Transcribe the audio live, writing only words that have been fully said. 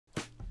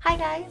Hi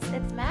guys,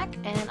 it's Mac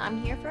and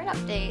I'm here for an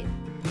update.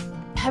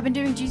 I've been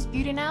doing Juice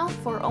Beauty now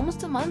for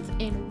almost a month.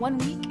 In 1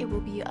 week it will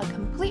be a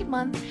complete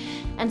month,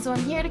 and so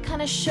I'm here to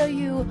kind of show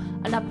you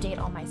an update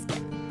on my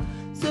skin.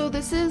 So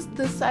this is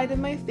the side of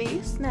my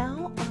face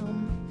now.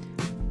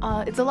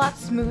 It's a lot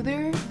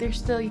smoother.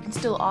 You can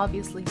still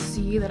obviously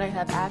see that I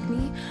have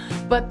acne,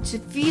 but to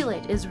feel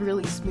it is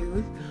really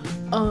smooth.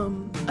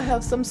 I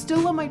have some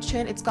still on my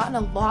chin. It's gotten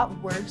a lot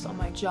worse on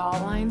my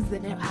jawlines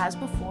than it has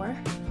before.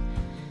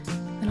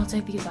 Then I'll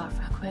take these off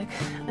real quick.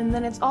 And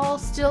then it's all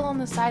still on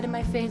the side of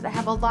my face. I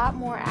have a lot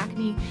more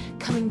acne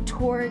coming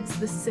towards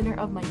the center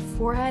of my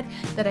forehead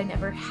that I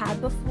never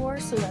had before,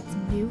 so that's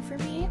new for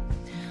me.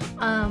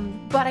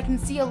 But I can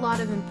see a lot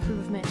of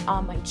improvement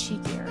on my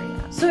cheek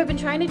area. So I've been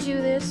trying to do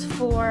this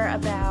for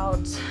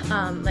about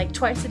like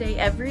twice a day,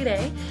 every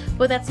day,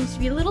 but that seems to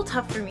be a little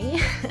tough for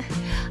me.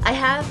 I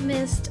have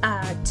missed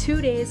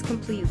 2 days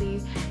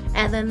completely,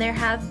 and then there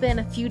have been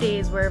a few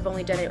days where I've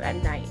only done it at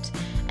night.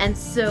 And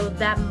so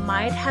that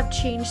might have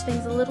changed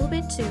things a little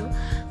bit too,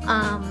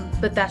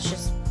 but that's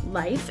just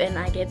life and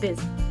I get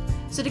busy.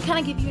 So to kind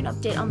of give you an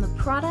update on the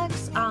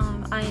products,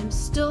 I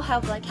still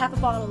have like half a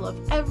bottle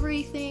of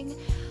everything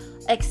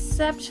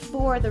except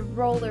for the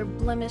Roller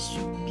Blemish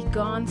Be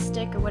Gone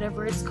stick or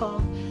whatever it's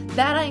called.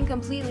 That I am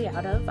completely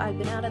out of. I've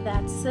been out of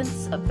that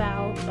since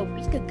about a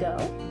week ago.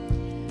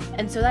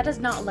 And so that does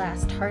not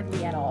last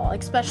hardly at all,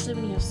 especially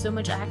when you have so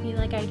much acne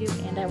like I do,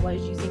 and I was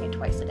using it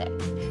twice a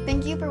day.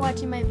 Thank you for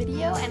watching my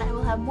video, and I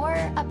will have more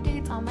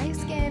updates on my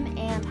skin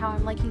and how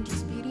I'm liking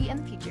Juice Beauty in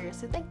the future.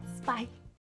 So thanks, bye!